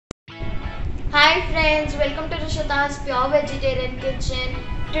Hi friends, welcome to RIshita's Pure Vegetarian Kitchen.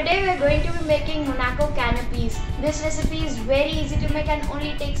 Today we are going to be making Monaco Canapes. This recipe is very easy to make and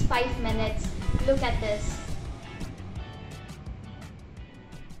only takes 5 minutes. Look at this.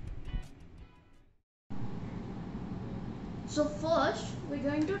 So first we're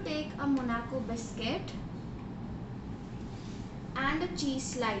going to take a Monaco biscuit and a cheese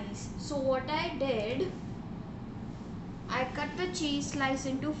slice. So what I did, I cut the cheese slice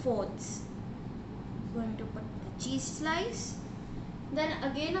into fourths. Going to put the cheese slice, then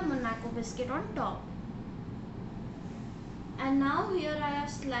again a Monaco biscuit on top, and now here I have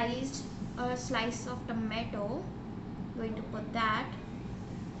sliced a slice of tomato. Going to put that,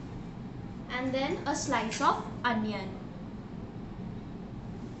 and then a slice of onion,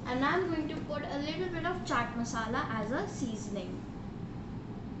 and I'm going to put a little bit of chaat masala as a seasoning.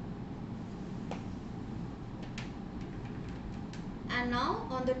 And now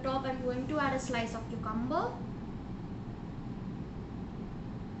on the top I'm going to add a slice of cucumber,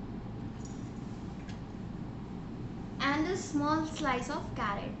 and a small slice of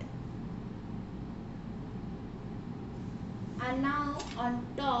carrot. And now on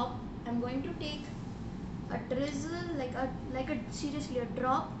top I'm going to take a drizzle, seriously a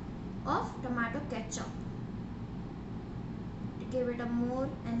drop of tomato ketchup to give it a more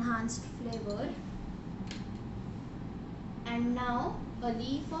enhanced flavor. And now a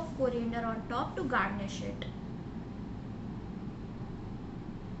leaf of coriander on top to garnish it.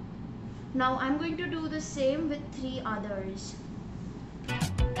 Now I'm going to do the same with 3 others.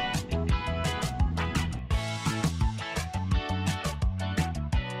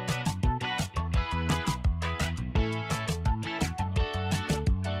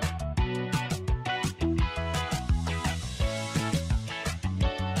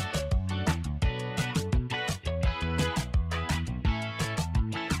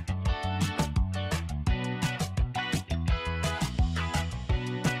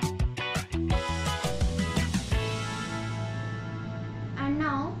 And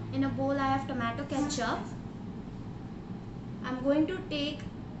now in a bowl I have tomato ketchup. I'm going to take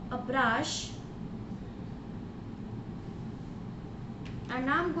a brush and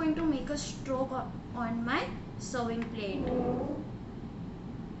now I'm going to make a stroke on my serving plate.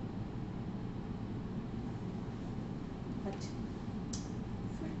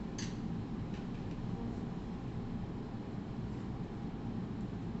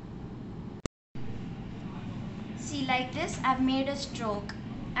 See, like this I've made a stroke,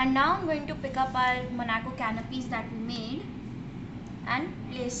 and now I'm going to pick up our Monaco Canapes that we made and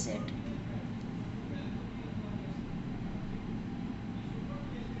place it.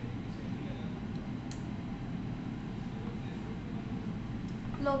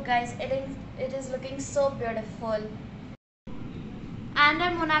 Look guys, it is looking so beautiful. And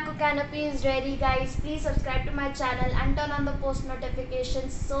our Monaco canopy is ready guys. Please subscribe to my channel and turn on the post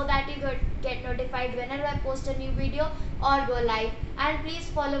notifications so that you get notified whenever I post a new video or go live. And please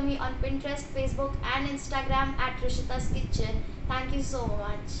follow me on Pinterest, Facebook and Instagram at RIshita's Kitchen. Thank you so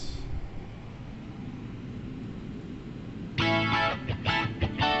much.